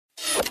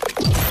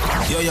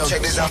Yo,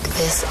 check this out.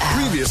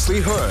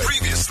 Previously heard.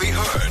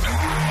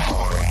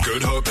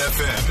 Good Hope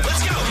FM.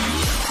 Let's go.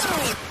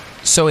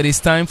 So it is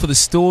time for the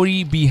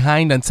story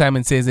behind, and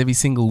Simon Says every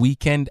single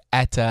weekend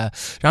at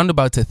around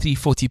about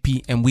 3:40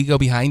 p.m. we go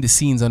behind the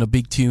scenes on a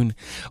big tune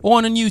or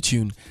on a new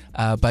tune.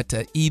 But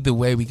either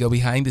way, we go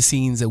behind the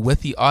scenes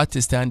with the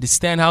artist to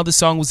understand how the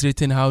song was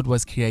written, how it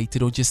was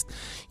created, or just,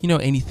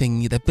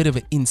 anything, that bit of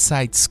an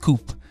inside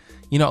scoop.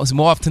 It's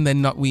more often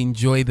than not, we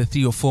enjoy the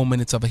 3 or 4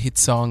 minutes of a hit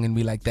song and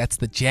we're like, that's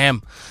the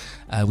jam.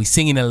 We're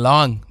singing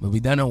along, but we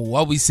don't know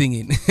what we're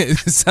singing.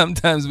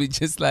 Sometimes we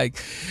just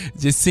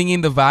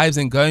singing the vibes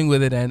and going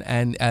with it.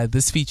 And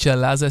this feature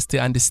allows us to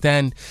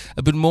understand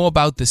a bit more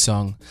about the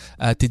song.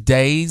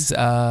 Today's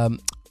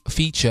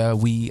feature,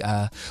 we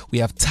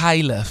have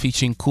Tyla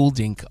featuring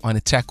Kooldrink on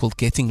a track called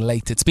Getting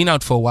Late. It's been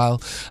out for a while,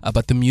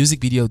 but the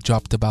music video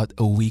dropped about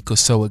a week or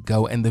so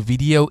ago, and the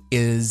video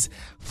is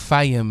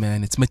fire,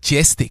 man. It's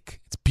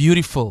majestic, it's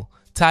beautiful.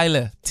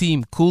 Tyla,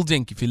 team,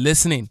 Kooldrink, if you're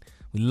listening,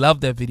 we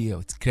love that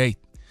video. It's great.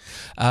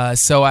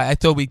 So I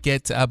thought we'd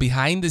get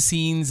behind the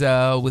scenes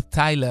with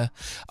Tyla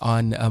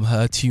on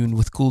her tune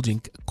with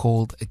Kooldrink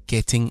called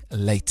Getting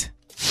Late.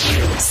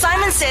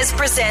 Simon Says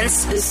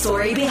presents The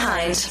Story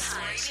Behind.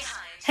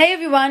 Hey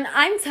everyone,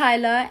 I'm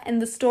Tyla, and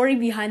the story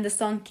behind the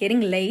song Getting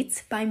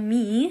Late by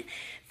me,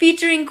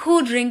 featuring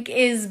Kooldrink,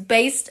 is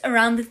based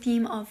around the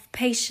theme of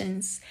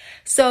patience.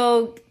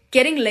 So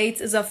Getting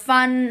Late is a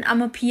fun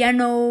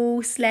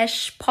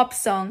amapiano/pop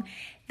song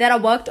that I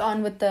worked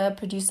on with the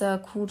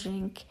producer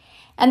Kooldrink.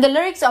 And the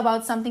lyrics are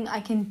about something I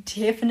can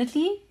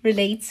definitely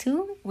relate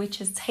to, which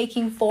is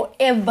taking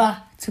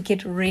forever to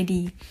get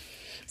ready.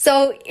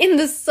 So in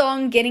the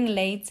song Getting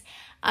Late,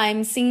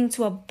 I'm singing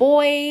to a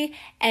boy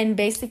and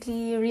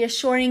basically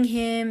reassuring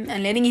him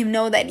and letting him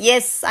know that,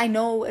 yes, I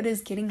know it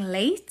is getting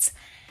late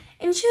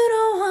and you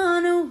don't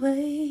want to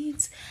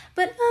wait,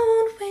 but I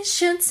won't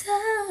waste your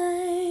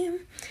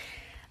time.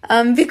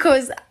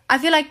 Because I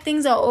feel like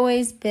things are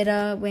always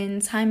better when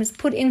time is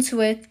put into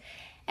it.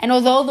 And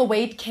although the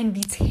wait can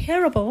be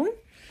terrible,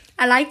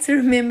 I like to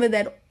remember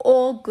that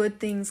all good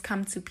things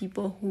come to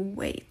people who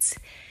wait.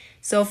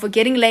 So for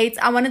Getting Late,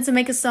 I wanted to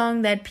make a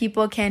song that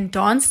people can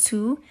dance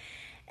to,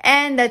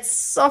 and that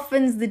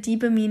softens the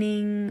deeper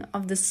meaning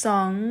of the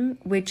song,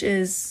 which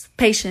is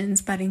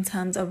patience, but in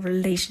terms of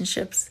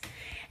relationships.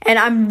 And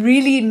I'm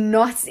really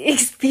not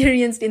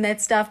experienced in that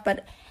stuff,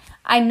 but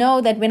I know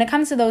that when it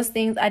comes to those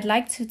things, I'd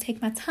like to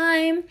take my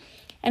time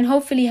and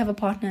hopefully have a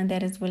partner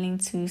that is willing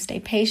to stay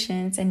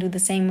patient and do the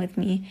same with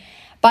me,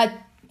 but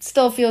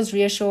still feels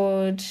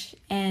reassured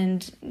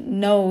and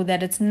know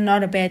that it's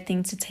not a bad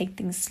thing to take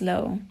things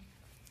slow.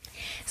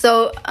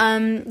 So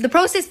the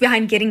process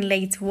behind Getting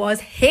Late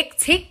was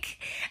hectic.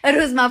 It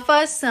was my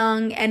first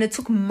song and it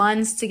took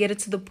months to get it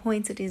to the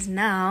point it is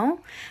now,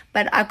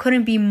 but I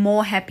couldn't be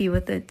more happy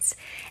with it.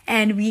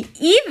 And we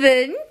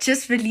even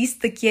just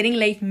released the Getting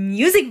Late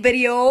music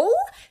video.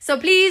 So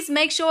please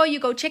make sure you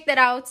go check that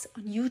out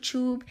on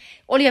YouTube.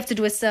 All you have to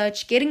do is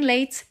search Getting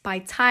Late by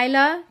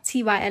Tyla,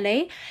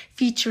 Tyla,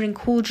 featuring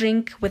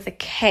Kooldrink with a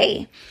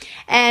K.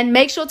 And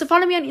make sure to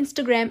follow me on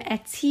Instagram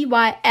at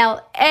Tyla.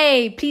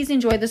 Please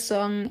enjoy the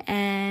song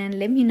and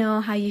let me know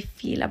how you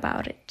feel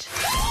about it.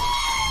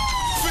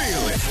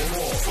 Feel it.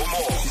 For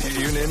more,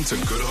 tune in to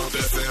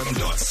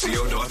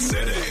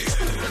goodhopefm.co.za.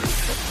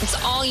 It's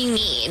all you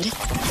need.